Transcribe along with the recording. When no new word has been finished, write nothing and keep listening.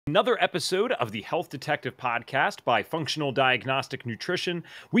Another episode of the Health Detective Podcast by Functional Diagnostic Nutrition.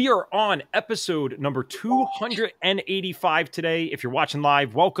 We are on episode number 285 today. If you're watching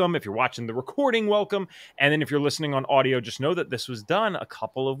live, welcome. If you're watching the recording, welcome. And then if you're listening on audio, just know that this was done a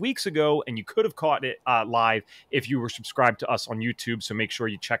couple of weeks ago, and you could have caught it live if you were subscribed to us on YouTube. So make sure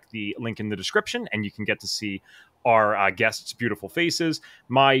you check the link in the description, and you can get to see our guests' beautiful faces.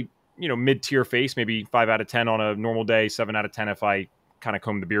 My, mid-tier face, maybe 5 out of 10 on a normal day, 7 out of 10 if I kind of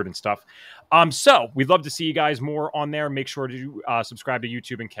comb the beard and stuff. So we'd love to see you guys more on there. Make sure to subscribe to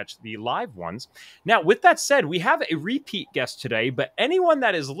YouTube and catch the live ones. Now, with that said, we have a repeat guest today, but anyone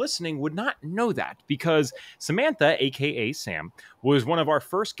that is listening would not know that because Samantha, aka Sam, was one of our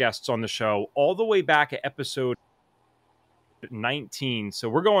first guests on the show all the way back at episode 19. So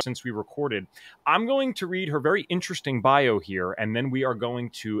we're going, since we recorded, I'm going to read her very interesting bio here, and then we are going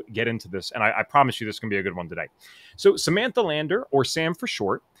to get into this. And I promise you this is going to be a good one today. So Samantha Lander, or Sam for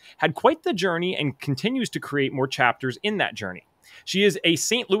short, had quite the journey and continues to create more chapters in that journey. She is a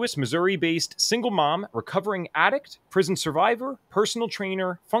St. Louis, Missouri-based single mom, recovering addict, prison survivor, personal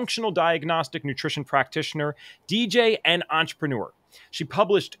trainer, functional diagnostic nutrition practitioner, DJ, and entrepreneur. She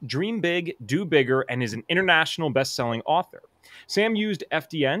published Dream Big, Do Bigger, and is an international best-selling author. Sam used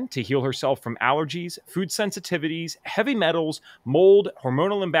FDN to heal herself from allergies, food sensitivities, heavy metals, mold,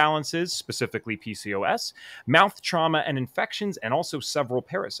 hormonal imbalances, specifically PCOS, mouth trauma and infections, and also several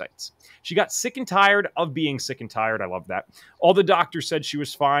parasites. She got sick and tired of being sick and tired. I love that. All the doctors said she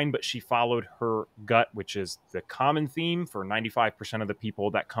was fine, but she followed her gut, which is the common theme for 95% of the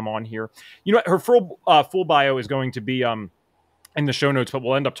people that come on here. You know, her full bio is going to be in the show notes, but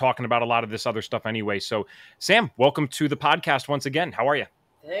we'll end up talking about a lot of this other stuff anyway. So, Sam, welcome to the podcast once again. How are you?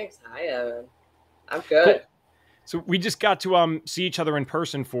 Thanks. Hi, Evan. I'm good. Cool. So we just got to see each other in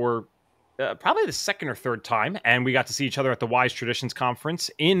person for probably the second or third time, and we got to see each other at the Wise Traditions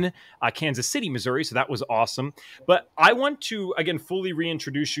Conference in Kansas City, Missouri, so that was awesome. But I want to, again, fully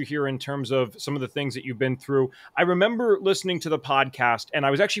reintroduce you here in terms of some of the things that you've been through. I remember listening to the podcast, and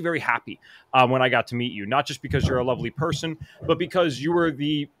I was actually very happy when I got to meet you, not just because you're a lovely person, but because you were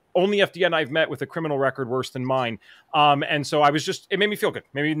the only FDN I've met with a criminal record worse than mine. And so it made me feel good.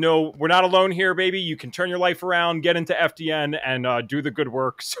 Maybe, no, we're not alone here, baby. You can turn your life around, get into FDN, and do the good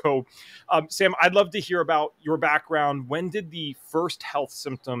work. So, Sam, I'd love to hear about your background. When did the first health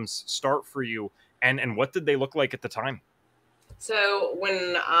symptoms start for you, and what did they look like at the time? So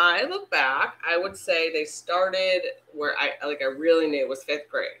when I look back, I would say they started where I really knew it was 5th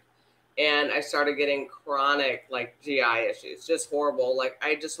grade. And I started getting chronic, GI issues, just horrible.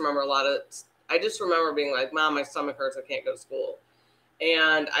 I just remember being like, Mom, my stomach hurts. I can't go to school.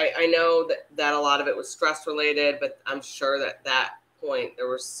 And I know that a lot of it was stress related, but I'm sure that point there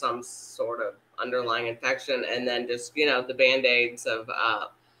was some sort of underlying infection. And then just, the Band-Aids of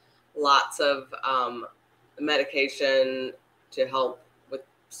lots of medication to help with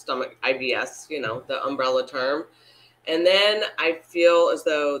stomach IBS, the umbrella term. And then I feel as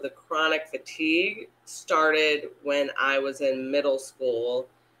though the chronic fatigue started when I was in middle school,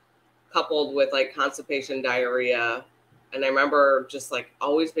 coupled with constipation, diarrhea. And I remember just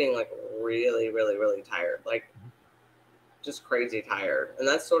always being really, really, really tired, just crazy tired. And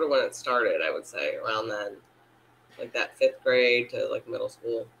that's sort of when it started, I would say, around then, that 5th grade to middle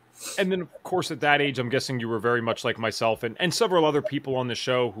school. And then, of course, at that age, I'm guessing you were very much like myself and several other people on the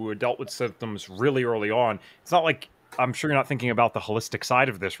show who had dealt with symptoms really early on. It's not like, I'm sure you're not thinking about the holistic side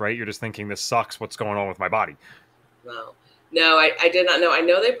of this, right? You're just thinking, this sucks. What's going on with my body? No, I did not know. I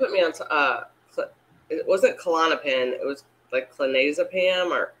know they put me on, it wasn't Klonopin. It was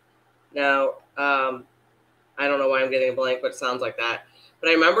clonazepam no. I don't know why I'm getting a blank, but it sounds like that. But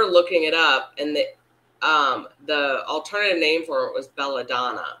I remember looking it up, and the alternative name for it was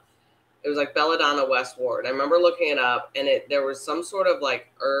belladonna. It was belladonna West Ward. I remember looking it up, and there was some sort of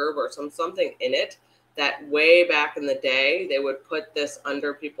herb or something in it that way back in the day, they would put this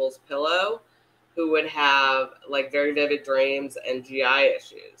under people's pillow who would have very vivid dreams and GI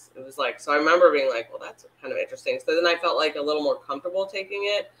issues. It was so I remember being well, that's kind of interesting. So then I felt a little more comfortable taking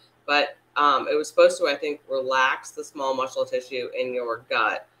it, but it was supposed to, I think, relax the small muscle tissue in your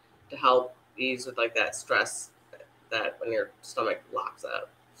gut to help ease with that stress that when your stomach locks up.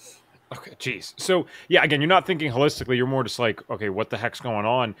 Okay, geez. So yeah, again, you're not thinking holistically. You're more just okay, what the heck's going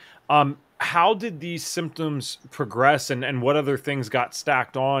on? How did these symptoms progress, and what other things got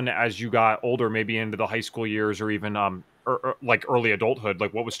stacked on as you got older, maybe into the high school years or even early adulthood?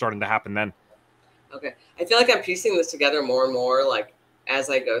 What was starting to happen then? Okay. I feel I'm piecing this together more and more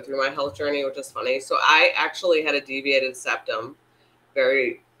as I go through my health journey, which is funny. So I actually had a deviated septum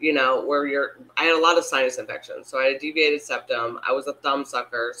very where I had a lot of sinus infections. So I had a deviated septum. I was a thumb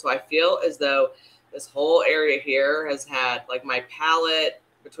sucker. So I feel as though this whole area here has had like my palate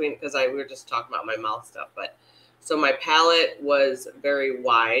between, because we were just talking about my mouth stuff, but so my palate was very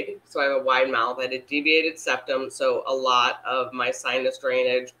wide. So I have a wide mouth. I had a deviated septum. So a lot of my sinus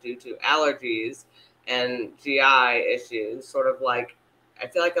drainage due to allergies and GI issues, sort of like, I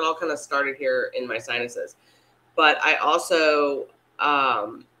feel like it all kind of started here in my sinuses. But I also,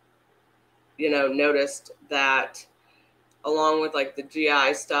 noticed that along with like the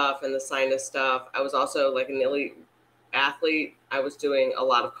GI stuff and the sinus stuff, I was also like an elite athlete. I was doing a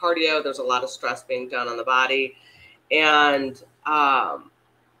lot of cardio. There's a lot of stress being done on the body. And, I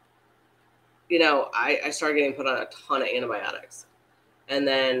started getting put on a ton of antibiotics. And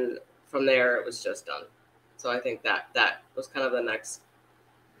then from there, it was just done. So I think that was kind of the next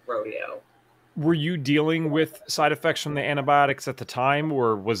rodeo. Were you dealing with side effects from the antibiotics at the time,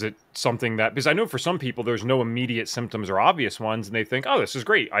 or was it something that, because I know for some people there's no immediate symptoms or obvious ones, and they think, oh, this is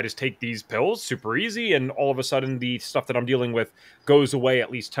great. I just take these pills, super easy, and all of a sudden the stuff that I'm dealing with goes away,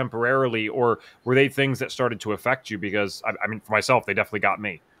 at least temporarily? Or were they things that started to affect you? Because, I mean, for myself, they definitely got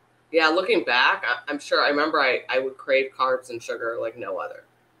me. Yeah, looking back, I'm sure I remember I would crave carbs and sugar like no other.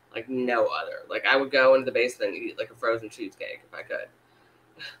 Like no other. Like I would go into the basement and eat like a frozen cheesecake if I could.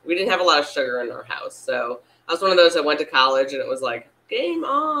 We didn't have a lot of sugar in our house. So I was one of those that went to college and it was like, game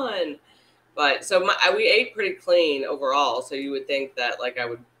on. But so we ate pretty clean overall. So you would think that like I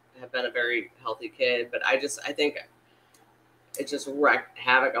would have been a very healthy kid. But I think it just wreaked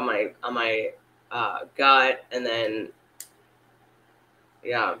havoc on my gut. And then,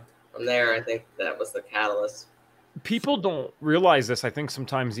 yeah, from there, I think that was the catalyst. People don't realize this. I think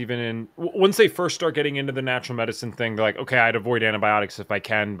sometimes even once they first start getting into the natural medicine thing, they're like, okay, I'd avoid antibiotics if I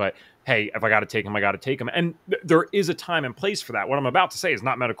can, but hey, if I got to take them, I got to take them. And there is a time and place for that. What I'm about to say is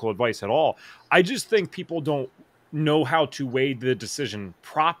not medical advice at all. I just think people don't know how to weigh the decision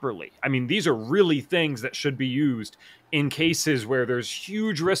properly. I mean, these are really things that should be used in cases where there's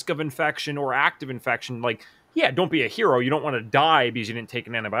huge risk of infection or active infection. Like, yeah, don't be a hero. You don't want to die because you didn't take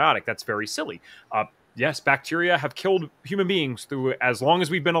an antibiotic. That's very silly. Yes, bacteria have killed human beings through as long as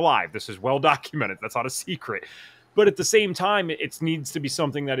we've been alive. This is well documented. That's not a secret. But at the same time, it needs to be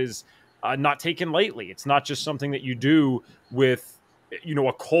something that is not taken lightly. It's not just something that you do with,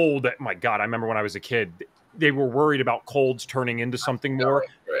 a cold. My God, I remember when I was a kid, they were worried about colds turning into something more.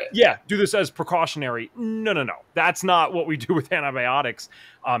 Yeah, do this as precautionary. No. That's not what we do with antibiotics.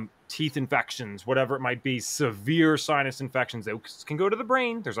 Teeth infections, whatever it might be, severe sinus infections, those can go to the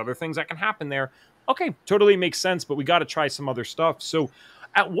brain. There's other things that can happen there. Okay, totally makes sense, but we got to try some other stuff. So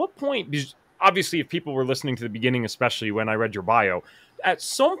at what point, because obviously if people were listening to the beginning, especially when I read your bio, at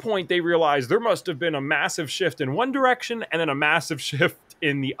some point they realized there must have been a massive shift in one direction and then a massive shift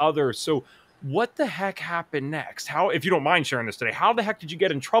in the other. So what the heck happened next? How, if you don't mind sharing this today, how the heck did you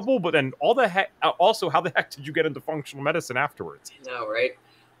get in trouble? But then also, how the heck did you get into functional medicine afterwards? No, right.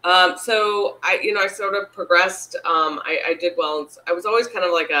 So I sort of progressed. I did well. I was always kind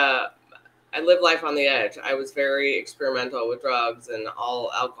of like I lived life on the edge. I was very experimental with drugs and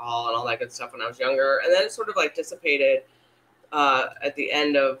all alcohol and all that good stuff when I was younger. And then it sort of like dissipated at the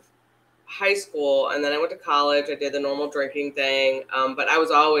end of high school. And then I went to college. I did the normal drinking thing. But I was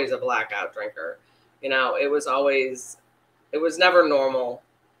always a blackout drinker. It was never normal.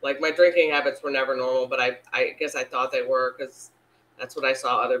 Like my drinking habits were never normal, but I guess I thought they were because that's what I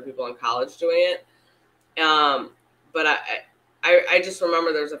saw other people in college doing it. But I just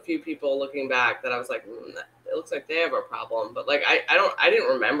remember there's a few people looking back that I was like, it looks like they have a problem. But like, I didn't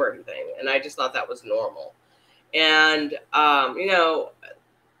remember anything. And I just thought that was normal. And,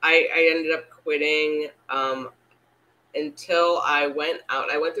 I ended up quitting until I went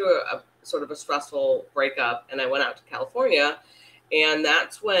out. I went through a sort of a stressful breakup and I went out to California. And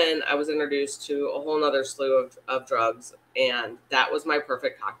that's when I was introduced to a whole nother slew of drugs. And that was my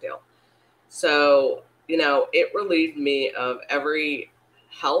perfect cocktail. So, it relieved me of every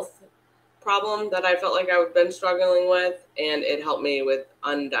health problem that I felt like I've been struggling with. And it helped me with,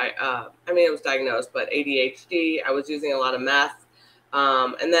 it was diagnosed, but ADHD. I was using a lot of meth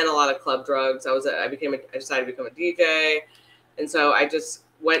and then a lot of club drugs. I decided to become a DJ. And so I just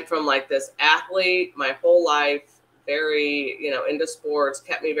went from like this athlete my whole life, very, into sports,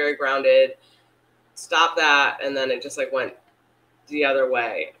 kept me very grounded, stopped that. And then it just like went the other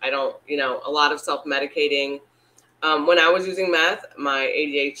way. I don't, a lot of self-medicating. When I was using meth, my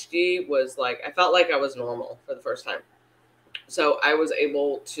ADHD was like, I felt like I was normal for the first time. So I was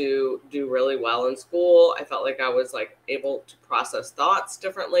able to do really well in school. I felt like I was like able to process thoughts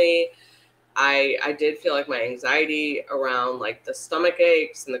differently. I did feel like my anxiety around like the stomach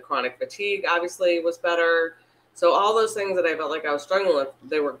aches and the chronic fatigue obviously was better. So all those things that I felt like I was struggling with,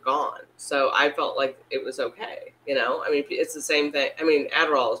 they were gone. So I felt like it was okay. You know, I mean, it's the same thing. I mean,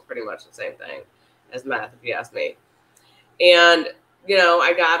 Adderall is pretty much the same thing as meth, if you ask me. And you know,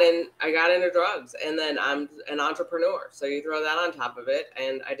 I got into drugs, and then I'm an entrepreneur. So you throw that on top of it,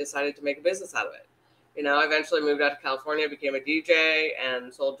 and I decided to make a business out of it. You know, I eventually moved out to California, became a DJ,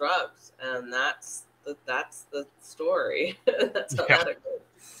 and sold drugs, and that's the story. That's how Yeah. that occurred.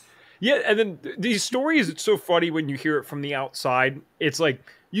 Yeah, and then these stories, it's so funny when you hear it from the outside. It's like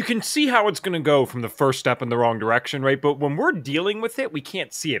you can see how it's going to go from the first step in the wrong direction, right? But when we're dealing with it, we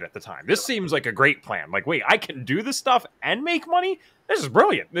can't see it at the time. This seems like a great plan. Like, wait, I can do this stuff and make money? This is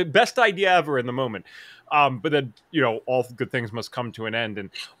brilliant. The best idea ever in the moment. But then, you know, all good things must come to an end. And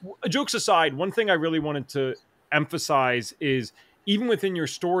jokes aside, one thing I really wanted to emphasize is even within your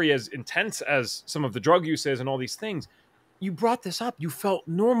story, as intense as some of the drug use is and all these things, you brought this up. You felt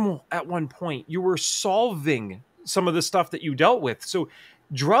normal at one point. You were solving some of the stuff that you dealt with. So,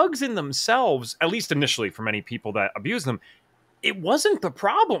 drugs in themselves, at least initially for many people that abuse them, it wasn't the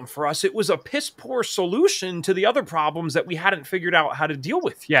problem for us. It was a piss poor solution to the other problems that we hadn't figured out how to deal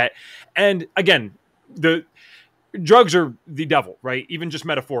with yet. And again, the drugs are the devil, right? Even just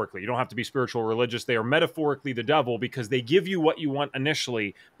metaphorically. You don't have to be spiritual or religious. They are metaphorically the devil because they give you what you want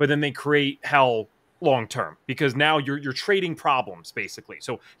initially, but then they create hell long term because now you're trading problems basically.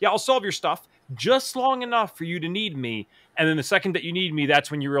 So yeah, I'll solve your stuff just long enough for you to need me, and then the second that you need me, that's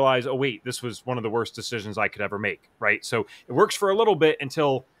when you realize, oh wait, this was one of the worst decisions I could ever make, right? So it works for a little bit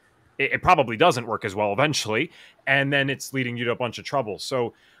until it probably doesn't work as well eventually, and then it's leading you to a bunch of trouble.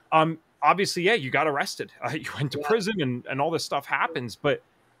 So obviously, yeah, you got arrested, you went to Yeah. prison, and all this stuff happens. But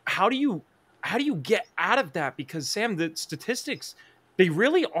how do you how do you get out of that? Because Sam, the statistics, they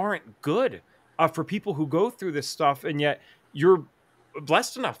really aren't good for people who go through this stuff, and yet you're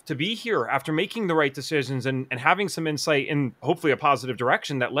blessed enough to be here after making the right decisions and having some insight in hopefully a positive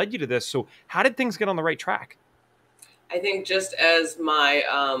direction that led you to this. So how did things get on the right track? I think just as my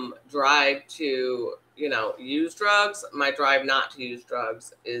drive to, you know, use drugs, my drive not to use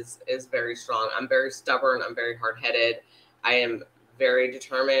drugs is very strong. I'm very stubborn. I'm very hard headed. I am very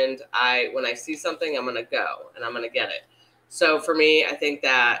determined. When I see something, I'm gonna go and I'm gonna get it. So for me, I think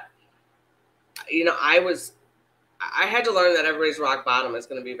that, you know, I had to learn that everybody's rock bottom is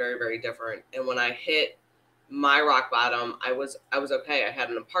going to be very, very different. And when I hit my rock bottom, I was okay. I had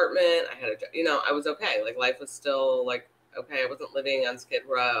an apartment. I had you know, I was okay. Like life was still like okay. I wasn't living on Skid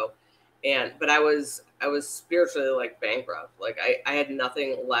Row, but I was spiritually like bankrupt. Like I had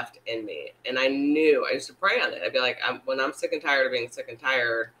nothing left in me, and I knew I used to pray on it. I'd be like, when I'm sick and tired of being sick and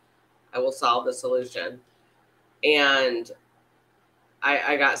tired, I will solve the solution. And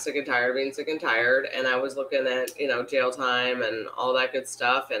I got sick and tired of being sick and tired, and I was looking at, you know, jail time and all that good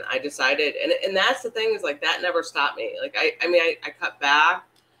stuff, and I decided, and that's the thing, is like that never stopped me. Like I mean I cut back,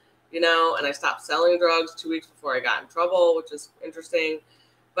 you know, and I stopped selling drugs 2 weeks before I got in trouble, which is interesting.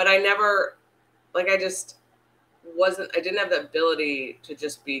 But I never, like, I just wasn't, I didn't have the ability to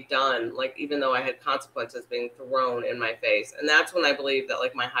just be done, like even though I had consequences being thrown in my face. And that's when I believe that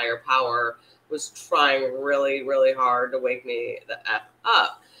like my higher power was trying really, really hard to wake me the F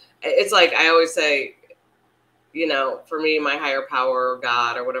up. It's like I always say, you know, for me, my higher power,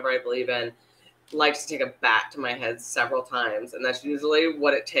 God, or whatever I believe in, likes to take a bat to my head several times. And that's usually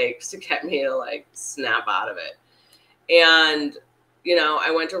what it takes to get me to like snap out of it. And, you know, I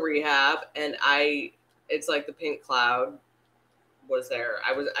went to rehab, and it's like the pink cloud was there.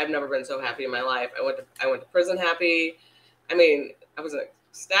 I've never been so happy in my life. I went to prison happy. I mean, I wasn't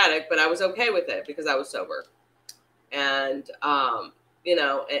ecstatic, but I was okay with it because I was sober. And you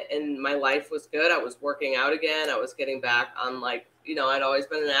know, and my life was good. I was working out again. I was getting back on, like, you know, I'd always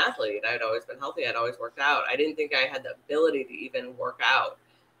been an athlete. I'd always been healthy. I'd always worked out. I didn't think I had the ability to even work out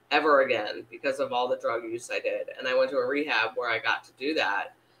ever again because of all the drug use I did. And I went to a rehab where I got to do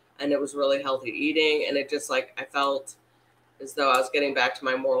that. And it was really healthy eating. And it just like, I felt as though I was getting back to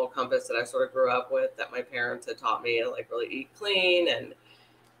my moral compass that I sort of grew up with, that my parents had taught me to like really eat clean, and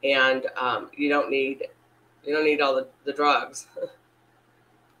you don't need all the drugs.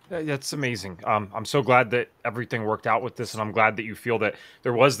 That's amazing. I'm so glad that everything worked out with this, and I'm glad that you feel that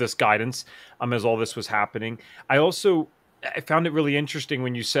there was this guidance as all this was happening. I found it really interesting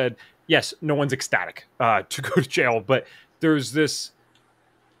when you said, yes, no one's ecstatic to go to jail, but there's this.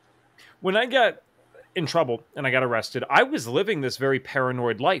 When I got in trouble and I got arrested, I was living this very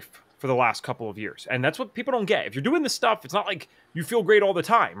paranoid life for the last couple of years. And that's what people don't get. If you're doing this stuff, it's not like you feel great all the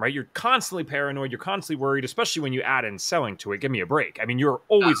time, right? You're constantly paranoid. You're constantly worried, especially when you add in selling to it. Give me a break. I mean, you're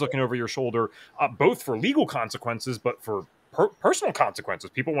always looking over your shoulder, both for legal consequences, but for personal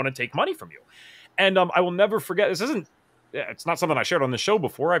consequences. People want to take money from you. And I will never forget, it's not something I shared on the show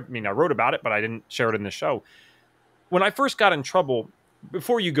before. I mean, I wrote about it, but I didn't share it in the show. When I first got in trouble,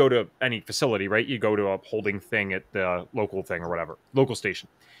 before you go to any facility, right? You go to a holding thing at the local thing or whatever, local station.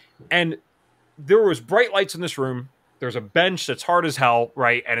 And there was bright lights in this room. There's a bench that's hard as hell,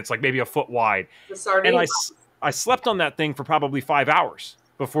 right? And it's like maybe a foot wide. And I slept on that thing for probably 5 hours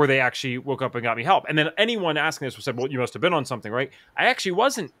before they actually woke up and got me help. And then anyone asking this said, well, you must have been on something, right? I actually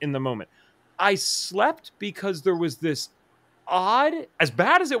wasn't in the moment. I slept because there was this odd, as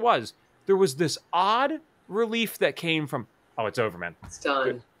bad as it was, there was this odd relief that came from, oh, it's over, man. It's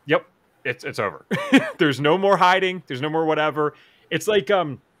done. Yep. It's over. There's no more hiding. There's no more whatever. It's like,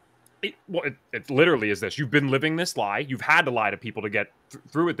 it literally is this. You've been living this lie. You've had to lie to people to get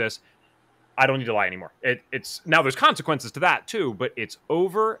through with this. I don't need to lie anymore. It's now there's consequences to that too, but it's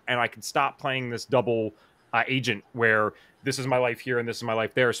over, and I can stop playing this double agent where this is my life here and this is my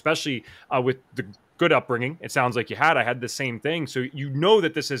life there, especially with the good upbringing. It sounds like you had. I had the same thing. So you know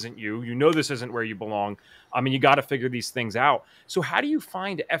that this isn't you. You know this isn't where you belong. I mean, you got to figure these things out. So how do you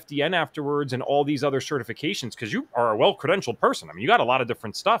find FDN afterwards and all these other certifications? Because you are a well-credentialed person. I mean, you got a lot of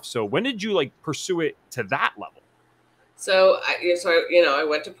different stuff. So when did you like pursue it to that level? So I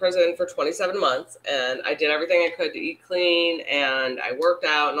went to prison for 27 months, and I did everything I could to eat clean, and I worked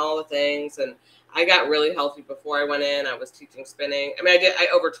out and all the things, and I got really healthy before I went in. I was teaching spinning. I mean, I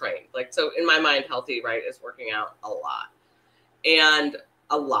overtrained. Like, so in my mind, healthy, right, is working out a lot. And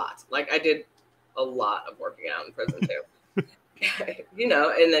a lot. Like, I did a lot of working out in prison too.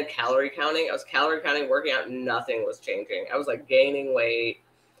 And then calorie counting. I was calorie counting, working out, nothing was changing. I was like gaining weight.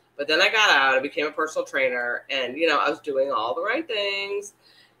 But then I got out, I became a personal trainer, and, I was doing all the right things,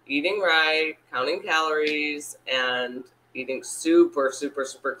 eating right, counting calories, and eating super, super,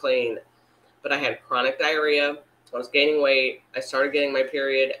 super clean. But I had chronic diarrhea. I was gaining weight. I started getting my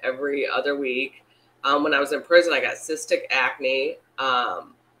period every other week. When I was in prison, I got cystic acne,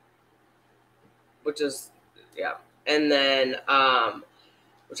 which is, and then,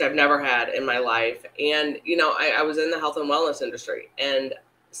 which I've never had in my life. And, I was in the health and wellness industry, and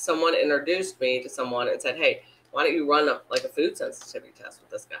someone introduced me to someone and said, hey, why don't you run a food sensitivity test with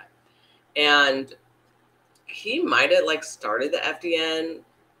this guy? And he might have started the FDN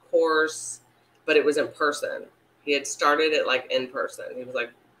course, but it was in person. He had started it in person.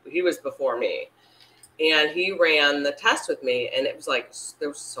 He was before me, and he ran the test with me. And it was there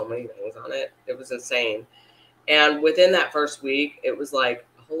was so many things on it. It was insane. And within that first week, it was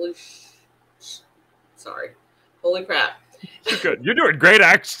holy crap. Good. You're doing great,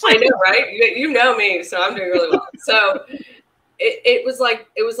 actually. I know, right? You know me, so I'm doing really well. So it was like,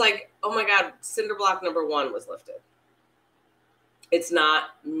 oh my God, cinder block number 1 was lifted. It's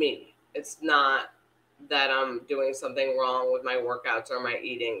not me. It's not that I'm doing something wrong with my workouts or my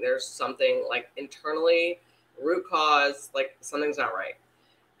eating. There's something internally, root cause, something's not right.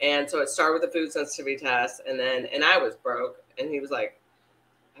 And so it started with the food sensitivity test, and I was broke, and he was like,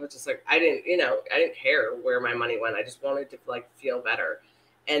 I was just I didn't care where my money went. I just wanted to feel better.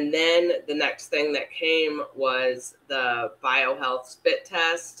 And then the next thing that came was the biohealth spit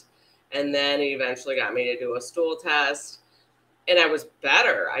test. And then he eventually got me to do a stool test, and I was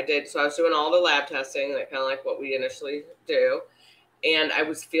better. So I was doing all the lab testing, that kind of what we initially do. And I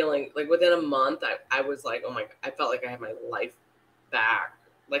was feeling within a month, I was oh my, I felt like I had my life back,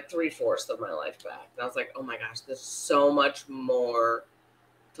 3/4 of my life back. And I was oh my gosh, there's so much more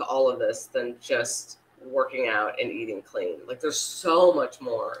to all of this than just working out and eating clean. There's so much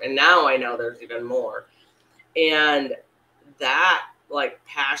more. And now I know there's even more. And that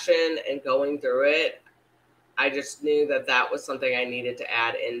passion and going through it, I just knew that was something I needed to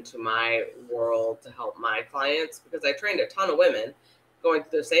add into my world to help my clients, because I trained a ton of women going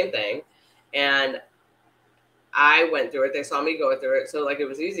through the same thing. And I went through it. They saw me go through it. So it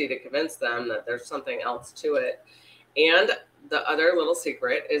was easy to convince them that there's something else to it. And the other little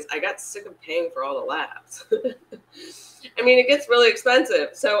secret is I got sick of paying for all the labs. I mean, it gets really expensive.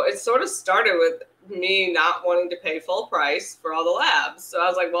 So it sort of started with me not wanting to pay full price for all the labs. So I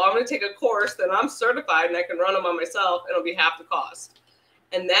was well, I'm going to take a course, then I'm certified and I can run them on myself, and it'll be half the cost.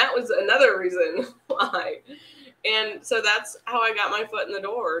 And that was another reason why. And so that's how I got my foot in the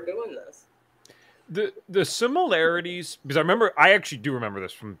door doing this. The similarities, because I actually do remember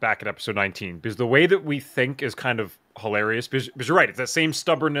this from back at episode 19, because the way that we think is kind of hilarious, because you're right, it's that same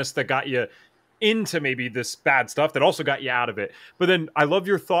stubbornness that got you into maybe this bad stuff that also got you out of it. But then I love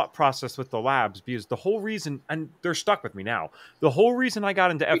your thought process with the labs, because the whole reason, and they're stuck with me now, the whole reason I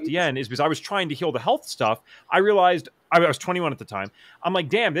got into FDN is because I was trying to heal the health stuff. I realized I was 21 at the time. I'm like,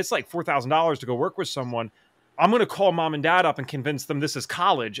 damn, it's like $4,000 to go work with someone. I'm going to call mom and dad up and convince them this is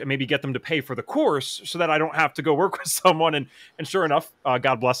college and maybe get them to pay for the course so that I don't have to go work with someone. And sure enough,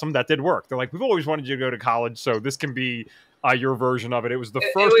 God bless them, that did work. They're like, we've always wanted you to go to college, so this can be your version of it. It was the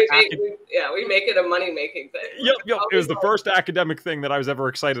first. We make it a money-making thing. Yep. It was the first academic thing that I was ever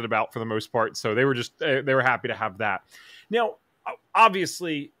excited about for the most part. So they were happy to have that. Now,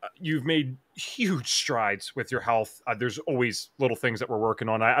 obviously, you've made huge strides with your health. There's always little things that we're working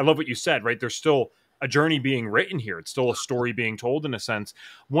on. I love what you said, right? There's still a journey being written here. It's still a story being told in a sense.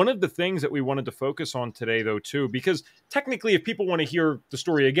 One of the things that we wanted to focus on today, though, too, because technically if people want to hear the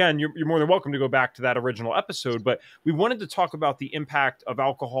story again, you're more than welcome to go back to that original episode. But we wanted to talk about the impact of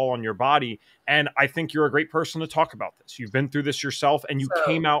alcohol on your body. And I think you're a great person to talk about this. You've been through this yourself and you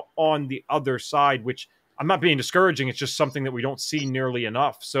came out on the other side, which I'm not being discouraging. It's just something that we don't see nearly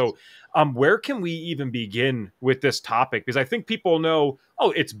enough. So where can we even begin with this topic? Because I think people know, oh,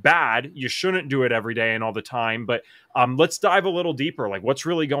 it's bad. You shouldn't do it every day and all the time. But let's dive a little deeper. Like, what's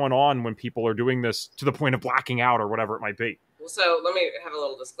really going on when people are doing this to the point of blacking out or whatever it might be? Well, so let me have a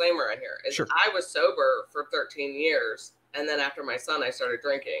little disclaimer right here. Sure. I was sober for 13 years. And then after my son, I started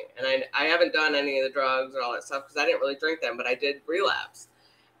drinking. And I haven't done any of the drugs or all that stuff because I didn't really drink them, but I did relapse.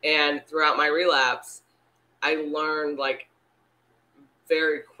 And throughout my relapse, I learned like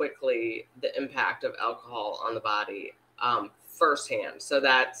very quickly the impact of alcohol on the body firsthand. So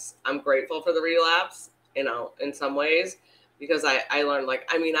I'm grateful for the relapse, in some ways, because I learned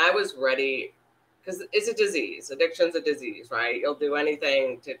I was ready because it's a disease. Addiction's a disease, right? You'll do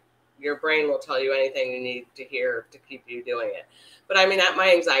anything your brain will tell you anything you need to hear to keep you doing it. But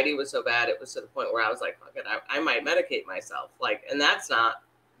my anxiety was so bad. It was to the point where I was like, fuck it, I might medicate myself. And that's not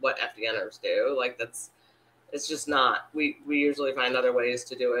what FDNers do. It's just not. We usually find other ways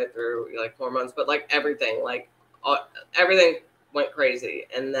to do it through hormones, but everything went crazy.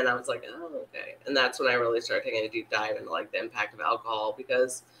 And then I was like, oh, okay. And that's when I really started taking a deep dive into the impact of alcohol,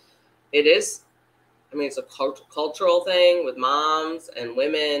 because it is, it's a cultural thing with moms and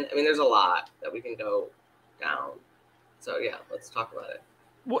women. There's a lot that we can go down. So yeah, let's talk about it.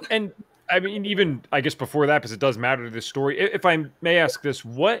 Well, and even I guess before that, because it does matter to this story, if I may ask this,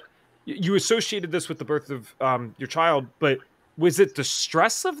 what you associated this with the birth of your child, but was it the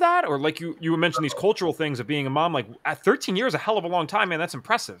stress of that? Or you mentioned these cultural things of being a mom, at 13 years, a hell of a long time, man, that's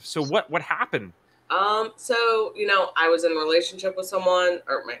impressive. So what happened? So, I was in a relationship with someone,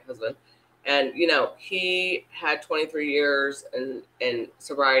 or my husband, and, he had 23 years in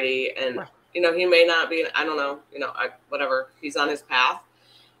sobriety, and, wow. He may not be, I don't know, whatever, he's on his path.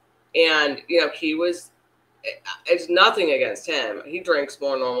 And, it's nothing against him. He drinks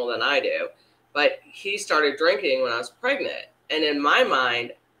more normal than I do, but he started drinking when I was pregnant. And in my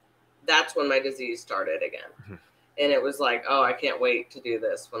mind, that's when my disease started again. Mm-hmm. And it was like, oh, I can't wait to do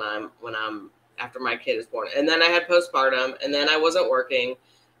this when I'm after my kid is born. And then I had postpartum, and then I wasn't working.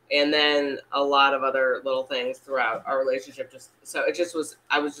 And then a lot of other little things throughout our relationship.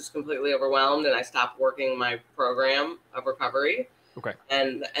 I was just completely overwhelmed, and I stopped working my program of recovery. Okay.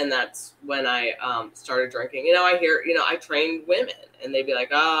 And that's when I started drinking. I hear, I trained women, and they'd be like,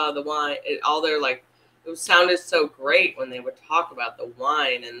 oh, the wine, it sounded so great when they would talk about the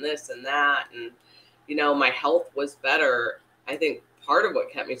wine and this and that. And, my health was better. I think part of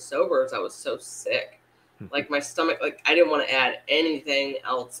what kept me sober is I was so sick. My stomach, I didn't want to add anything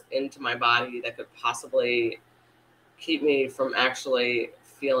else into my body that could possibly keep me from actually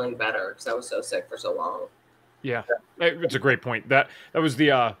feeling better, because I was so sick for so long. Yeah, it's a great point. That was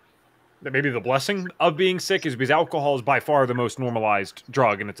maybe the blessing of being sick, is because alcohol is by far the most normalized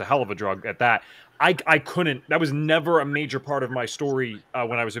drug, and it's a hell of a drug at that. I couldn't, that was never a major part of my story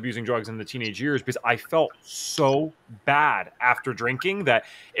when I was abusing drugs in the teenage years, because I felt so bad after drinking that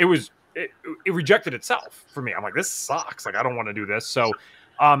it rejected itself for me. I'm like, this sucks. I don't want to do this. So,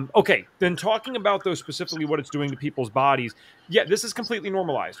 okay, then talking about those specifically, what it's doing to people's bodies. Yeah, this is completely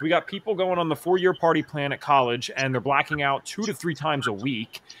normalized. We got people going on the 4-year party plan at college, and they're blacking out 2 to 3 times a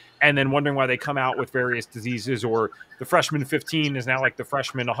week, and then wondering why they come out with various diseases, or the freshman 15 is now like the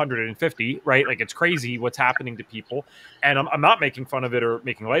freshman 150, right? It's crazy what's happening to people. And I'm not making fun of it or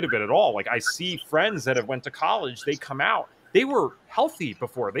making light of it at all. I see friends that have went to college, they come out, they were healthy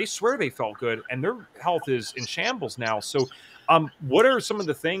before. They swear they felt good, and their health is in shambles now. So what are some of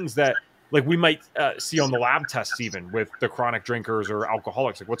the things that we might see on the lab tests, even with the chronic drinkers or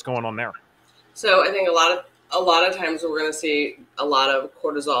alcoholics? What's going on there? So I think a lot of times we're going to see a lot of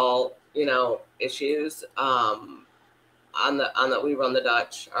cortisol issues. We run the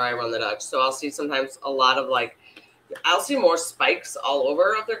Dutch, or I run the Dutch. So I'll see sometimes a lot of like, I'll see more spikes all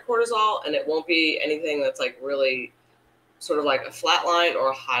over of their cortisol, and it won't be anything that's like really sort of like a flat line or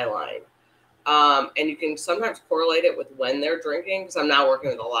a high line. And you can sometimes correlate it with when they're drinking, because I'm now working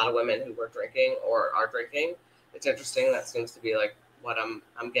with a lot of women who were drinking or are drinking. It's interesting. That seems to be like what I'm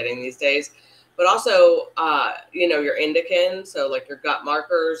getting these days. But also, your indican, so like your gut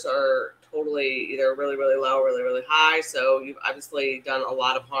markers are totally either really, really low or really, really high. So you've obviously done a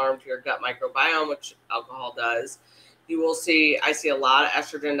lot of harm to your gut microbiome, which alcohol does. I see a lot of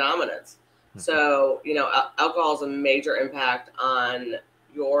estrogen dominance. So, alcohol has a major impact on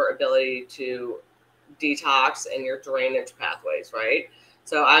your ability to detox and your drainage pathways, right?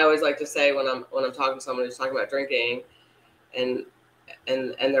 So I always like to say when I'm talking to someone who's talking about drinking and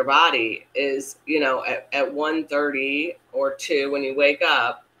their body is, at 1:30 or 2 when you wake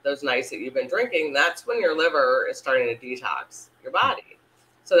up, those nights that you've been drinking, that's when your liver is starting to detox your body.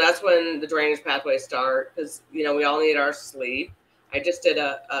 So that's when the drainage pathways start, because we all need our sleep. I just did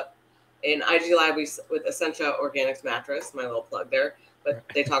an IG Live with Essentia Organics mattress, my little plug there, but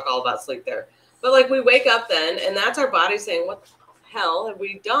they talk all about sleep there. But like we wake up then, and that's our body saying, what the hell have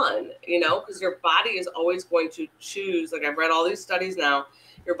we done? Because your body is always going to choose, like I've read all these studies now,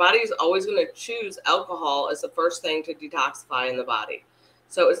 your body is always going to choose alcohol as the first thing to detoxify in the body.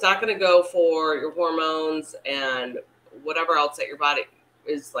 So it's not going to go for your hormones and whatever else that your body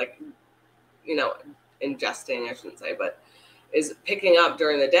is like, ingesting, I shouldn't say, but is picking up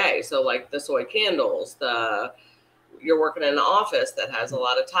during the day. So like the soy candles, you're working in an office that has a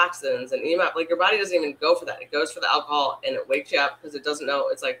lot of toxins and EMF, like your body doesn't even go for that. It goes for the alcohol and it wakes you up because it doesn't know.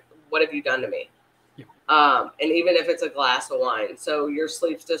 It's like, what have you done to me? Yeah. And even if it's a glass of wine, so your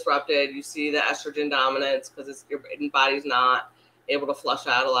sleep's disrupted, you see the estrogen dominance because your body's not able to flush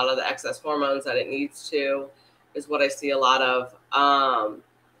out a lot of the excess hormones that it needs to, is what I see a lot of.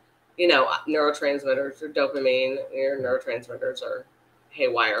 Neurotransmitters or dopamine, your neurotransmitters are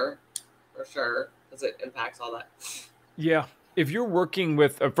haywire for sure, because it impacts all that. Yeah. If you're working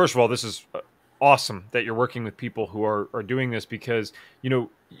with, first of all, this is awesome that you're working with people who are doing this, because,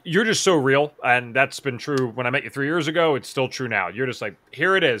 you're just so real. And that's been true when I met you 3 years ago. It's still true now. You're just like,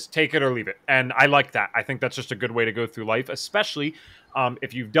 here it is, take it or leave it. And I like that. I think that's just a good way to go through life, especially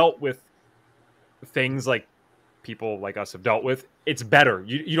if you've dealt with things like people like us have dealt with. It's better.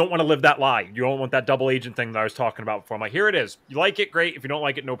 You don't want to live that lie. You don't want that double agent thing that I was talking about before. I'm like, here it is. You like it, great. If you don't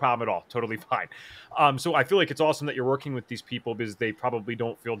like it, no problem at all. Totally fine. So I feel like it's awesome that you're working with these people, because they probably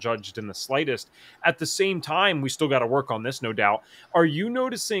don't feel judged in the slightest. At the same time, we still got to work on this, no doubt. Are you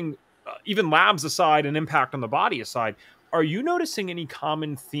noticing, even labs aside and impact on the body aside, are you noticing any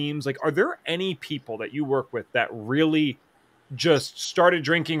common themes? Like, are there any people that you work with that really just started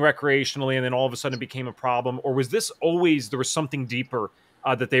drinking recreationally and then all of a sudden it became a problem? Or was this always, there was something deeper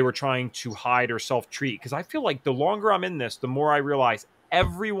that they were trying to hide or self-treat? Because I feel like the longer I'm in this, the more I realize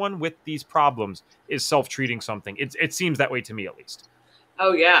everyone with these problems is self-treating something. It seems that way to me, at least.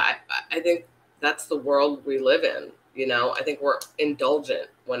 Oh yeah. I think that's the world we live in. I think we're indulgent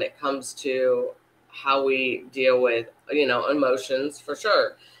when it comes to how we deal with, emotions, for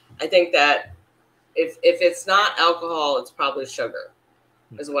sure. I think that if it's not alcohol, it's probably sugar,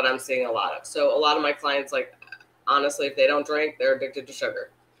 is what I'm seeing a lot of. So a lot of my clients, like, honestly, if they don't drink, they're addicted to sugar,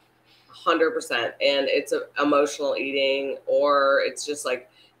 100%. And it's emotional eating, or it's just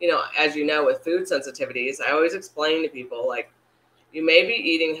like, as you know, with food sensitivities, I always explain to people, like, you may be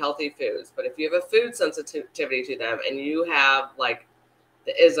eating healthy foods, but if you have a food sensitivity to them and you have like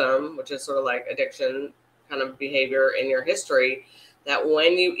the ism, which is sort of like addiction kind of behavior in your history, that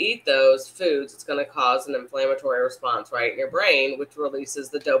when you eat those foods, it's going to cause an inflammatory response, right, in your brain, which releases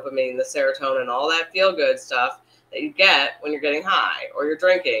the dopamine, the serotonin, all that feel-good stuff that you get when you're getting high, or you're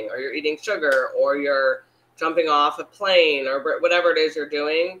drinking, or you're eating sugar, or you're jumping off a plane, or whatever it is you're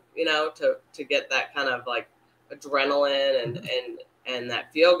doing, to get that kind of like adrenaline and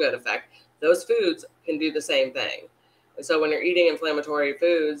that feel-good effect. Those foods can do the same thing. And so when you're eating inflammatory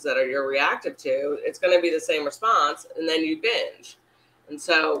foods that you're reactive to, it's going to be the same response, and then you binge. And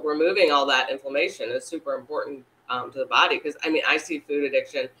so removing all that inflammation is super important to the body, because I see food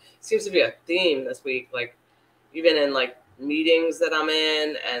addiction seems to be a theme this week, like even in like meetings that I'm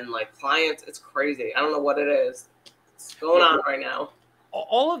in and like clients. It's crazy. I don't know what it is. It's going on right now.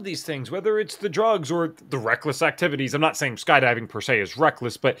 All of these things, whether it's the drugs or the reckless activities, I'm not saying skydiving per se is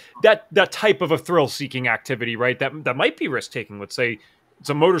reckless, but that type of a thrill-seeking activity, right? That might be risk-taking. Let's say it's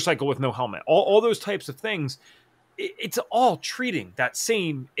a motorcycle with no helmet. All those types of things. it's all treating that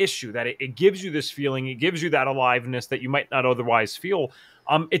same issue, that it gives you this feeling, it gives you that aliveness that you might not otherwise feel.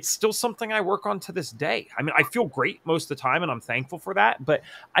 It's still something I work on to this day. I mean, I feel great most of the time, and I'm thankful for that. But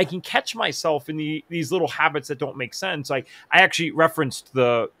I can catch myself in these little habits that don't make sense. Like, I actually referenced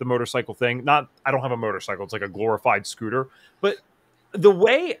the motorcycle thing. Not, I don't have a motorcycle; it's like a glorified scooter. But the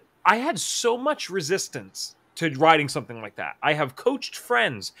way I had so much resistance to riding something like that, I have coached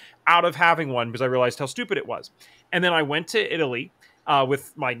friends out of having one because I realized how stupid it was. And then I went to Italy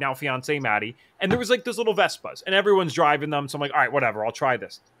with my now fiance Maddie, and there was like those little Vespas, and everyone's driving them. So I'm like, all right, whatever, I'll try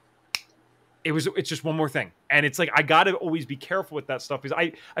this. It's just one more thing, and it's like I got to always be careful with that stuff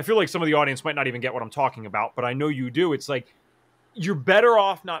because I feel like some of the audience might not even get what I'm talking about, but I know you do. It's like you're better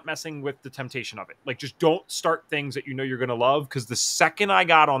off not messing with the temptation of it. Like, just don't start things that you know you're going to love, because the second I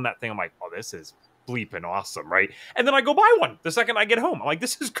got on that thing, I'm like, oh, this is bleeping awesome, right? And then I go buy one the second I get home. I'm like,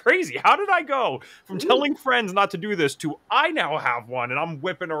 this is crazy. How did I go from telling friends not to do this to I now have one and I'm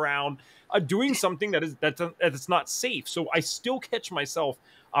whipping around doing something that's not safe? So I still catch myself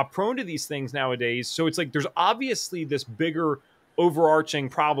prone to these things nowadays. So it's like there's obviously this bigger overarching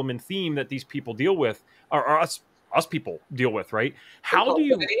problem and theme that these people deal with, or us people deal with, right? How do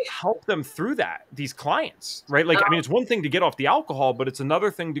you help them through that, these clients, right? Like, I mean, it's one thing to get off the alcohol, but it's another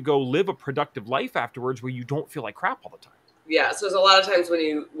thing to go live a productive life afterwards where you don't feel like crap all the time. Yeah, so there's a lot of times when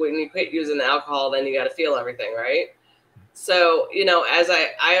you quit using the alcohol, then you got to feel everything, right? So, as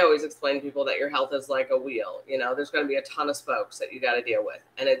I always explain to people that your health is like a wheel. There's going to be a ton of spokes that you got to deal with,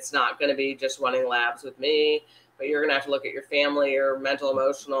 and it's not going to be just running labs with me, but you're going to have to look at your family, your mental,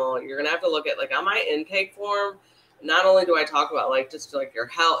 emotional. You're going to have to look at, like, on my intake form, not only do I talk about like just like your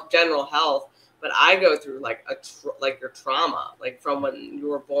health, general health, but I go through like like your trauma, like from when you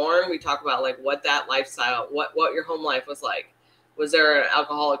were born. We talk about like what that lifestyle, what your home life was like. Was there an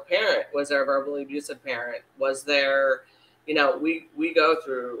alcoholic parent? Was there a verbally abusive parent? Was there, we go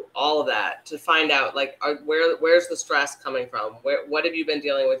through all of that to find out like where's the stress coming from? What have you been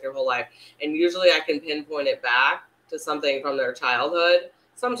dealing with your whole life? And usually I can pinpoint it back to something from their childhood,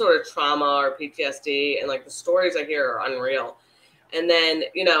 some sort of trauma or PTSD, and like the stories I hear are unreal. And then,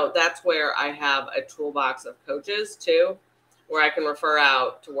 that's where I have a toolbox of coaches too, where I can refer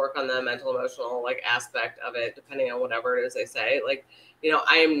out to work on the mental, emotional like aspect of it, depending on whatever it is they say. Like,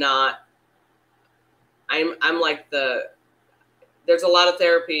 I'm like there's a lot of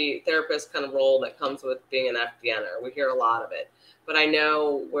therapist kind of role that comes with being an FDNer. We hear a lot of it. But I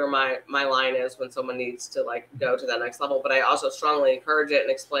know where my line is when someone needs to like go to that next level. But I also strongly encourage it and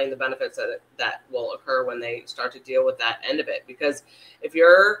explain the benefits that will occur when they start to deal with that end of it. Because if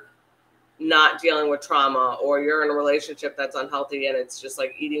you're not dealing with trauma, or you're in a relationship that's unhealthy and it's just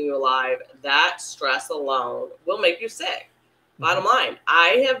like eating you alive, that stress alone will make you sick. Bottom line,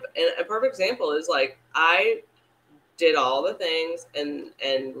 I have a perfect example is like I did all the things and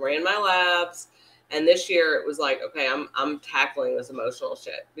ran my labs. And this year it was like, okay, I'm tackling this emotional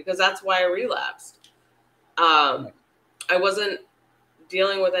shit, because that's why I relapsed. I wasn't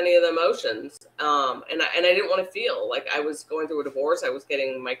dealing with any of the emotions. And I didn't want to feel like I was going through a divorce.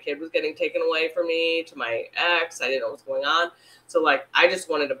 My kid was getting taken away from me to my ex. I didn't know what was going on. So like, I just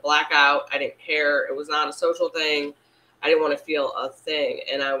wanted to black out. I didn't care. It was not a social thing. I didn't want to feel a thing.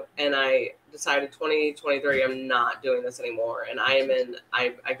 And I decided 2023, I'm not doing this anymore. And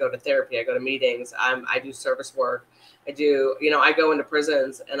I go to therapy. I go to meetings. I do service work. I do, I go into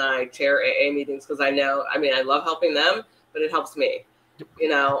prisons and I chair AA meetings because I love helping them, but it helps me,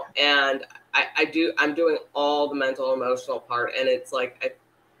 and I'm doing all the mental, emotional part. And it's like,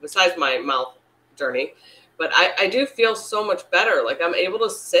 besides my mouth journey, but I do feel so much better. Like I'm able to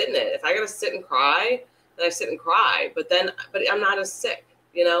sit in it. If I got to sit and cry, then I sit and cry, but I'm not as sick.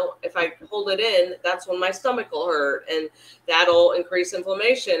 If I hold it in, that's when my stomach will hurt, and that'll increase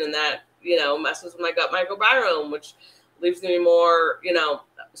inflammation, and that, messes with my gut microbiome, which leaves me more,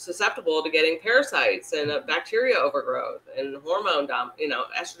 susceptible to getting parasites and bacteria overgrowth and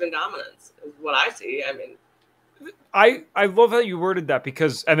estrogen dominance is what I see. I mean, I love how you worded that,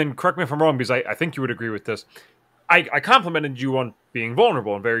 because, and then correct me if I'm wrong, because I think you would agree with this. I complimented you on being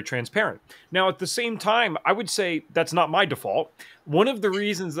vulnerable and very transparent. Now, at the same time, I would say that's not my default. One of the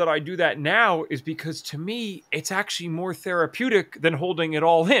reasons that I do that now is because, to me, it's actually more therapeutic than holding it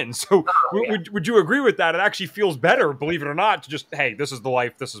all in. So would you agree with that? It actually feels better, believe it or not, to just, hey, this is the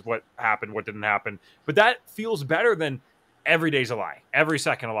life. This is what happened, what didn't happen. But that feels better than every day's a lie, every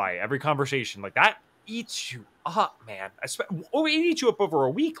second a lie, every conversation. Like, that eats you up, man. It eats you up over a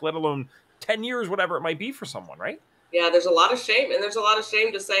week, let alone 10 years, whatever it might be for someone, right? Yeah, there's a lot of shame. And there's a lot of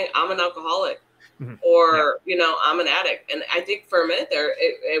shame to saying I'm an alcoholic or, I'm an addict. And I think for a minute there,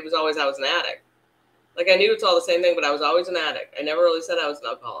 it was always I was an addict. Like I knew it's all the same thing, but I was always an addict. I never really said I was an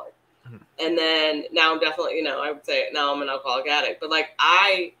alcoholic. And then now I'm definitely, you know, I would say now I'm an alcoholic addict. But like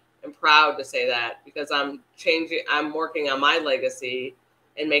I am proud to say that because I'm working on my legacy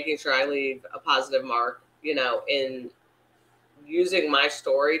and making sure I leave a positive mark, you know, in using my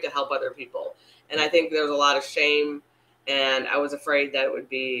story to help other people. And I think there was a lot of shame, and I was afraid that it would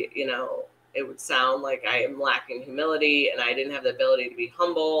be, you know, it would sound like I am lacking humility and I didn't have the ability to be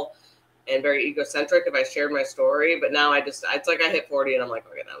humble and very egocentric if I shared my story. But now it's like I hit 40 and I'm like,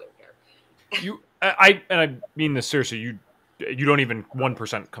 okay, I don't even care. And I mean this seriously. You don't even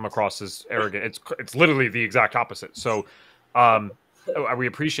 1% come across as arrogant. It's literally the exact opposite. So, we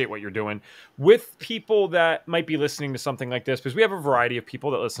appreciate what you're doing with people that might be listening to something like this, because we have a variety of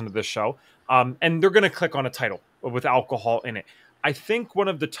people that listen to this show, and they're going to click on a title with alcohol in it. I think one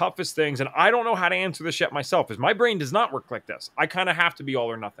of the toughest things, and I don't know how to answer this yet myself, is my brain does not work like this. I kind of have to be all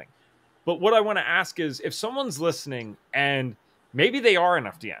or nothing. But what I want to ask is, if someone's listening and maybe they are an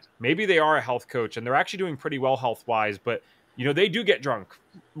FDN, maybe they are a health coach and they're actually doing pretty well health-wise, but you know, they do get drunk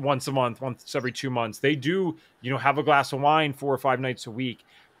once a month, once every 2 months. They do, you know, have a glass of wine 4 or 5 nights a week.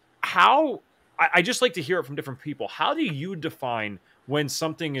 I just like to hear it from different people. How do you define when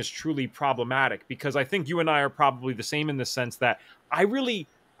something is truly problematic? Because I think you and I are probably the same in the sense that I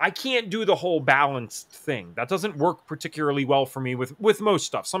can't do the whole balanced thing. That doesn't work particularly well for me with most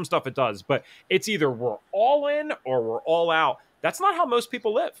stuff. Some stuff it does, but it's either we're all in or we're all out. That's not how most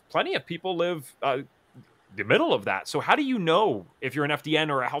people live. Plenty of people live the middle of that. So how do you know if you're an FDN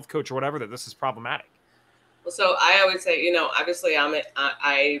or a health coach or whatever that this is problematic? Well, so I always say, you know, obviously I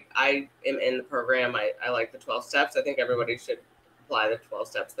am in the program. I like the 12 steps. I think everybody should apply the 12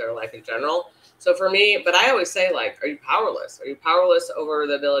 steps to their life in general. So for me, but I always say, like, are you powerless? Are you powerless over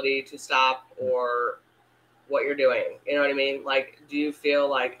the ability to stop or what you're doing? You know what I mean? Like, do you feel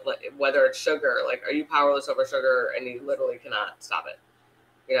like whether it's sugar, like, are you powerless over sugar and you literally cannot stop it?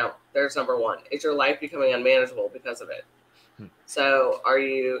 You know, there's number one. Is your life becoming unmanageable because of it? So are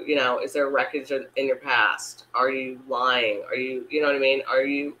you, you know, is there wreckage in your past? Are you lying? Are you, you know what I mean? Are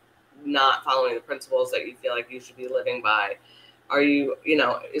you not following the principles that you feel like you should be living by? Are you, you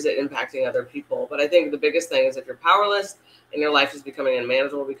know, is it impacting other people? But I think the biggest thing is if you're powerless and your life is becoming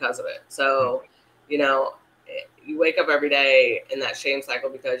unmanageable because of it. So, you know, you wake up every day in that shame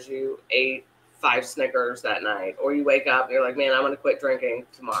cycle because you ate 5 Snickers that night, or you wake up and you're like, man, I'm going to quit drinking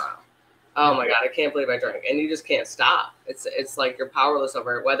tomorrow. Oh my God, I can't believe I drank. And you just can't stop. It's like you're powerless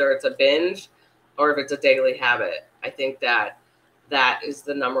over it, whether it's a binge or if it's a daily habit. I think that is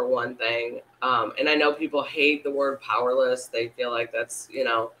the number one thing. And I know people hate the word powerless. They feel like that's, you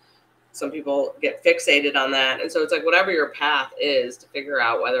know, some people get fixated on that. And so it's like whatever your path is to figure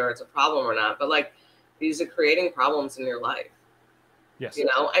out whether it's a problem or not. But like these are creating problems in your life. Yes. You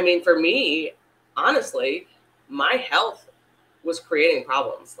know, I mean, for me, honestly, my health was creating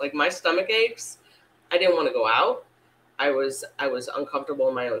problems. Like my stomach aches, I didn't want to go out. I was uncomfortable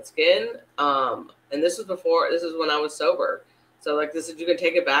in my own skin. And this is when I was sober. So like you can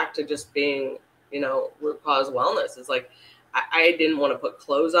take it back to just being, you know, root cause wellness. It's like, I didn't want to put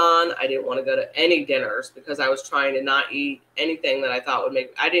clothes on. I didn't want to go to any dinners because I was trying to not eat anything that I thought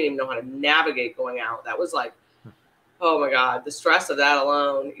I didn't even know how to navigate going out. That was like, oh my God, the stress of that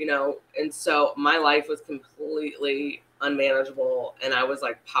alone, you know? And so my life was completely unmanageable and I was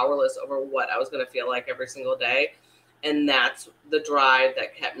like powerless over what I was going to feel like every single day. And that's the drive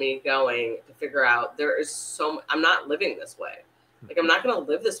that kept me going to figure out I'm not living this way. Like, I'm not going to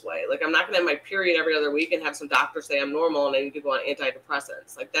live this way. Like, I'm not going to have my period every other week and have some doctors say I'm normal and I need to go on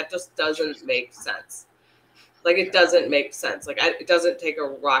antidepressants. Like, that just doesn't make sense. Like, it doesn't make sense. Like, it doesn't take a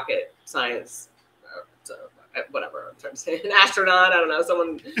rocket science, whatever I'm trying to say, an astronaut. I don't know,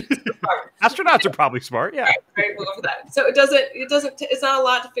 someone. Astronauts are probably smart. Yeah. Right, we'll go for that. So it's not a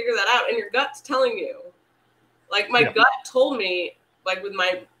lot to figure that out. And your gut's telling you. Like, my gut told me, like with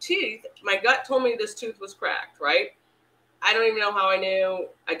my teeth, my gut told me this tooth was cracked, right? I don't even know how I knew.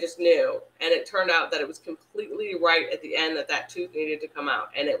 I just knew. And it turned out that it was completely right at the end that tooth needed to come out.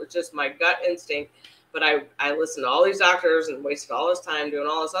 And it was just my gut instinct. But I listened to all these doctors and wasted all this time doing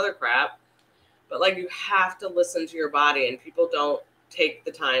all this other crap. But like, you have to listen to your body, and people don't take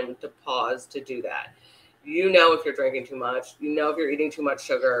the time to pause to do that. You know, if you're drinking too much, you know, if you're eating too much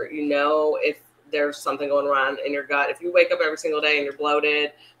sugar, you know, if there's something going on in your gut. If you wake up every single day and you're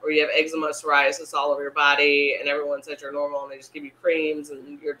bloated, or you have eczema, psoriasis all over your body, and everyone says you're normal and they just give you creams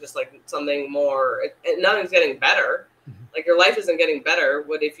and you're just like something more, nothing's getting better. Mm-hmm. Like, your life isn't getting better.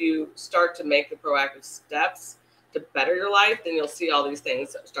 What if you start to make the proactive steps to better your life, then you'll see all these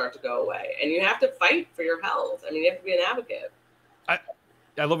things start to go away. And you have to fight for your health. I mean, you have to be an advocate.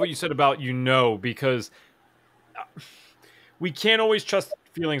 I love what you said about, because we can't always trust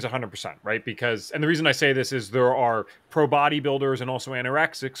feelings 100%, right? Because, and the reason I say this is there are pro bodybuilders and also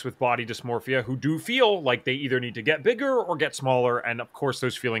anorexics with body dysmorphia who do feel like they either need to get bigger or get smaller. And of course,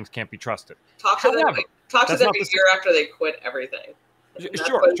 those feelings can't be trusted. Talk to them. However, Talk to that's them not a the year after they quit everything. And that's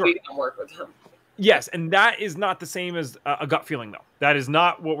sure, when sure. we can work with them. Yes, and that is not the same as a gut feeling, though. That is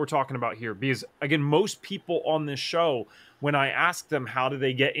not what we're talking about here. Because, again, most people on this show, when I ask them how do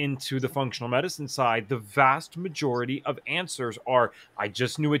they get into the functional medicine side, the vast majority of answers are, I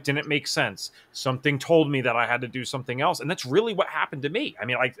just knew it didn't make sense. Something told me that I had to do something else. And that's really what happened to me. I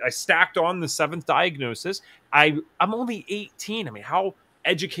mean, I stacked on the 7th diagnosis. I'm only 18. I mean, how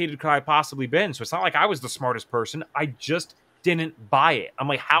educated could I possibly been? So it's not like I was the smartest person. I just didn't buy it. I'm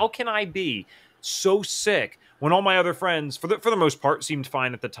like, how can I be so sick when all my other friends, for the most part, seemed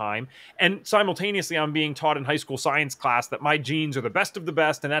fine at the time? And simultaneously, I'm being taught in high school science class that my genes are the best of the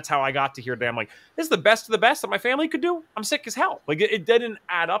best, and that's how I got to here today. I'm like, this is the best of the best that my family could do. I'm sick as hell. Like, it didn't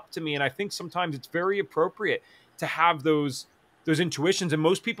add up to me, and I think sometimes it's very appropriate to have those intuitions, and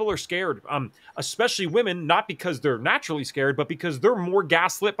most people are scared, especially women, not because they're naturally scared, but because they're more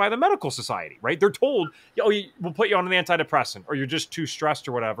gaslit by the medical society, right? They're told, oh, we'll put you on an antidepressant, or you're just too stressed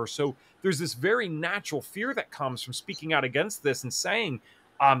or whatever. So there's this very natural fear that comes from speaking out against this and saying,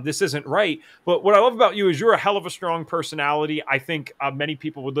 this isn't right. But what I love about you is you're a hell of a strong personality. I think many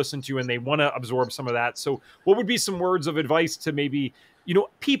people would listen to you and they want to absorb some of that. So what would be some words of advice to maybe,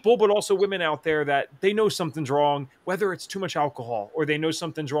 people, but also women out there that they know something's wrong, whether it's too much alcohol or they know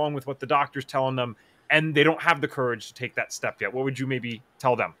something's wrong with what the doctor's telling them and they don't have the courage to take that step yet? What would you maybe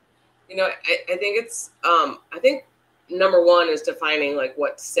tell them? I think it's, I think number one is defining like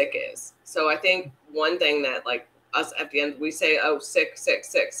what sick is. So I think one thing that like us at the end, we say, oh, sick, sick,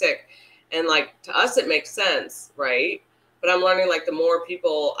 sick, sick. And like, to us, it makes sense. Right. But I'm learning like the more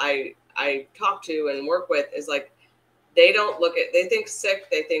people I talk to and work with is like, they think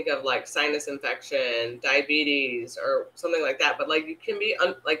sick, they think of like sinus infection, diabetes, or something like that. But like, you can be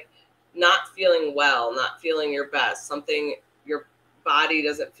like not feeling well, not feeling your best, something your body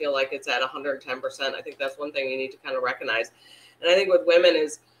doesn't feel like it's at 110%. I think that's one thing you need to kind of recognize. And I think with women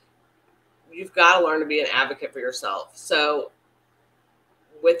is you've got to learn to be an advocate for yourself. So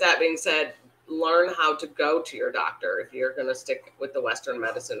with that being said, learn how to go to your doctor if you're going to stick with the Western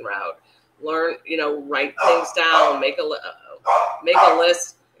medicine route. Learn, write things down, make a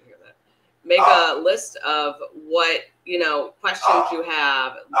list, make a list of what, questions you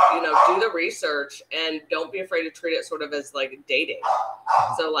have, do the research, and don't be afraid to treat it sort of as like dating.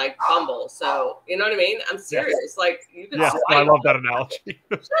 So like Bumble. So, you know what I mean? I'm serious. Yes. Like you can. Yes, I love that analogy. Sugar,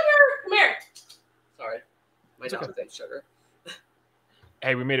 come here. Sorry. My dog's named Sugar.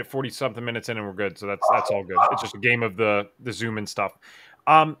 Hey, we made it 40 something minutes in and we're good. So that's all good. It's just a game of the Zoom and stuff.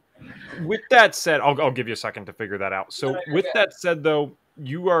 With that said, I'll give you a second to figure that out. So with that said, though,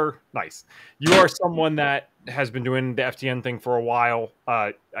 you are nice. You are someone that has been doing the FDN thing for a while.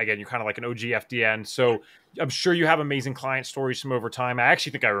 Again, you're kind of like an OG FDN. So I'm sure you have amazing client stories from over time. I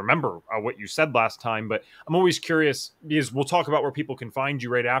actually think I remember what you said last time, but I'm always curious because we'll talk about where people can find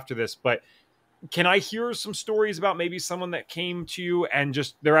you right after this. But can I hear some stories about maybe someone that came to you and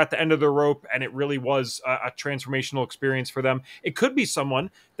just they're at the end of their rope and it really was a transformational experience for them? It could be someone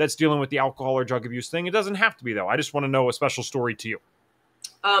that's dealing with the alcohol or drug abuse thing. It doesn't have to be, though. I just want to know a special story to you.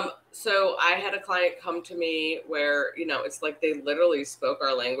 So I had a client come to me where, it's like they literally spoke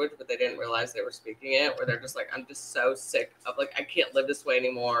our language, but they didn't realize they were speaking it, where they're just like, I'm just so sick of like, I can't live this way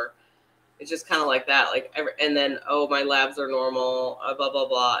anymore. It's just kind of like that. Like, and then, oh, my labs are normal, blah, blah,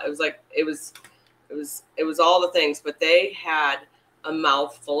 blah. It was like, it was all the things, but they had a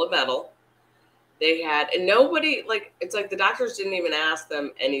mouth full of metal. They had, and nobody, like, it's like the doctors didn't even ask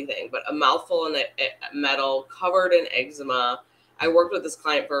them anything, but a mouthful of metal covered in eczema. I worked with this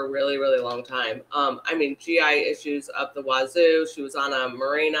client for a really, really long time. GI issues up the wazoo. She was on a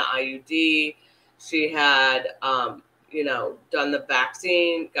Mirena IUD. She had, done the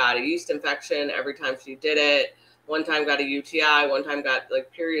vaccine, got a yeast infection every time she did it. One time got a UTI, one time got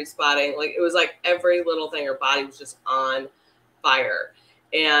like period spotting. Like it was like every little thing, her body was just on fire.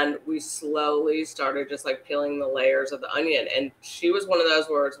 And we slowly started just like peeling the layers of the onion. And she was one of those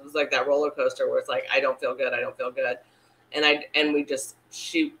where it was like that roller coaster where it's like, I don't feel good. I don't feel good. And we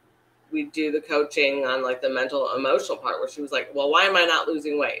do the coaching on like the mental emotional part where she was like, well, why am I not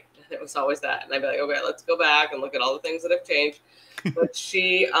losing weight? And it was always that. And I'd be like, okay, let's go back and look at all the things that have changed. But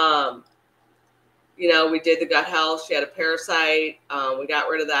she, we did the gut health. She had a parasite. We got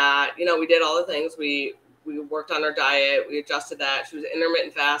rid of that. We did all the things. We worked on her diet. We adjusted that. She was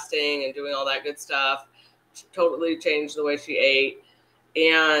intermittent fasting and doing all that good stuff. She totally changed the way she ate.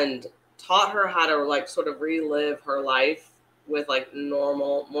 and taught her how to like sort of relive her life with like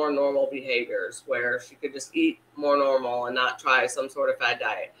more normal behaviors where she could just eat more normal and not try some sort of fad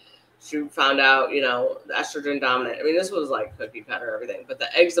diet. She found out, you know, the estrogen dominant. I mean, this was like cookie cutter everything, but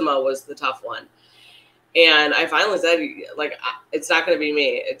the eczema was the tough one. And I finally said, like, it's not going to be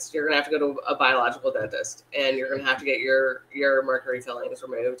me. You're going to have to go to a biological dentist, and you're going to have to get your mercury fillings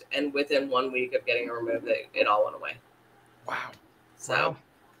removed. And within 1 week of getting it removed, it all went away. Wow. So,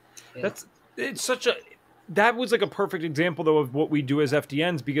 wow. Yeah. That was like a perfect example though of what we do as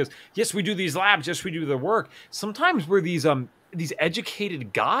FDNs, because yes, we do these labs, yes, we do the work. Sometimes we're these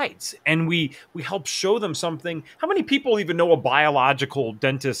educated guides, and we help show them something. How many people even know a biological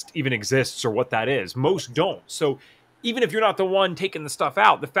dentist even exists or what that is? Most don't. So even if you're not the one taking the stuff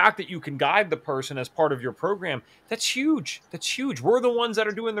out, the fact that you can guide the person as part of your program, that's huge. That's huge. We're the ones that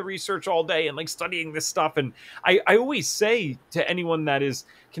are doing the research all day and like studying this stuff. And I always say to anyone that is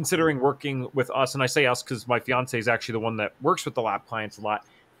considering working with us, and I say us because my fiance is actually the one that works with the lab clients a lot.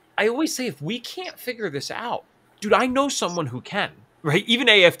 I always say, if we can't figure this out, dude, I know someone who can, right? Even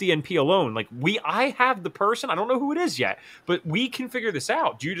AFDNP alone, like I have the person, I don't know who it is yet, but we can figure this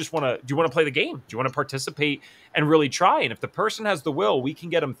out. Do you want to play the game? Do you want to participate and really try? And if the person has the will, we can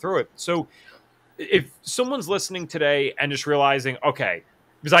get them through it. So if someone's listening today and just realizing, okay,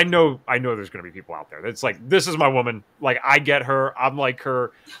 because I know there's going to be people out there that's like, this is my woman. Like, I get her. I'm like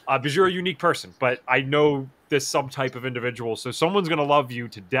her, because you're a unique person, but I know this subtype of individual. So someone's going to love you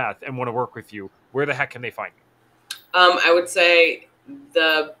to death and want to work with you. Where the heck can they find you? I would say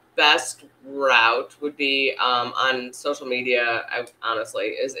the best route would be on social media. Honestly,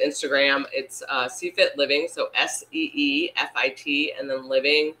 is Instagram. It's CFit Living, so SEEFIT and then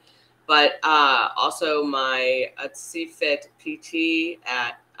living. But also my CFitPT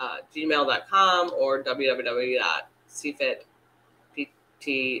at gmail.com or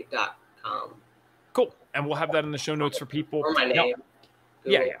www.cfitpt.com. Cool, and we'll have that in the show notes for people. Or my name.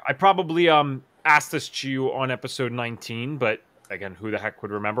 Now, yeah. I probably asked this to you on episode 19, but again, who the heck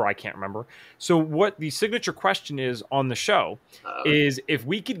would remember? I can't remember. So what the signature question is on the show is, if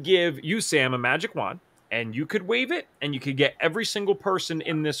we could give you, Sam, a magic wand, and you could wave it, and you could get every single person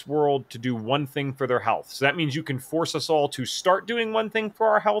in this world to do one thing for their health. So that means you can force us all to start doing one thing for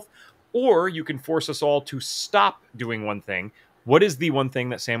our health, or you can force us all to stop doing one thing. What is the one thing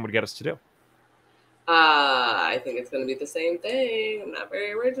that Sam would get us to do? I think it's going to be the same thing. I'm not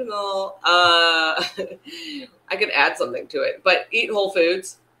very original. I could add something to it, but eat whole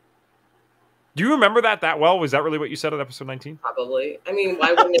foods. Do you remember that well? Was that really what you said on episode 19? Probably. I mean,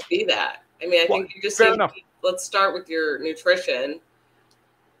 why wouldn't it be that? I mean, I think you just say, let's start with your nutrition,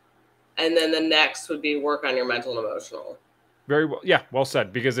 and then the next would be work on your mental and emotional. Very well. Yeah, well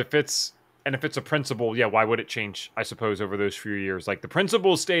said. Because if it's a principle, yeah, why would it change, I suppose, over those few years? Like, the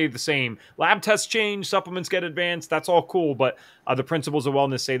principles stay the same. Lab tests change, supplements get advanced. That's all cool, but the principles of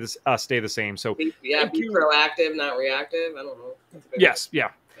wellness stay the same. So be proactive, not reactive. I don't know. Yes,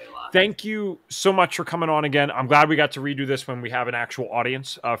 yeah. Thank you so much for coming on again. I'm glad we got to redo this when we have an actual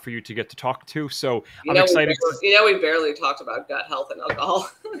audience for you to get to talk to. So I'm excited. We barely talked about gut health and alcohol.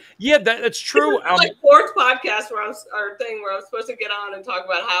 Yeah, that's true. Like fourth podcast where I'm supposed to get on and talk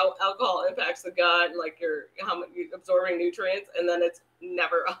about how alcohol impacts the gut and like how much you're absorbing nutrients, and then it's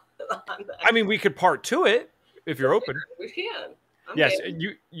never on that. I mean, we could part 2 it if you're open. We can. Yes,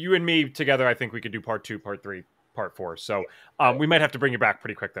 you and me together. I think we could do part 2, part 3. Part 4. So we might have to bring you back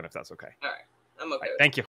pretty quick then, if that's okay. All right. I'm okay. Thank you.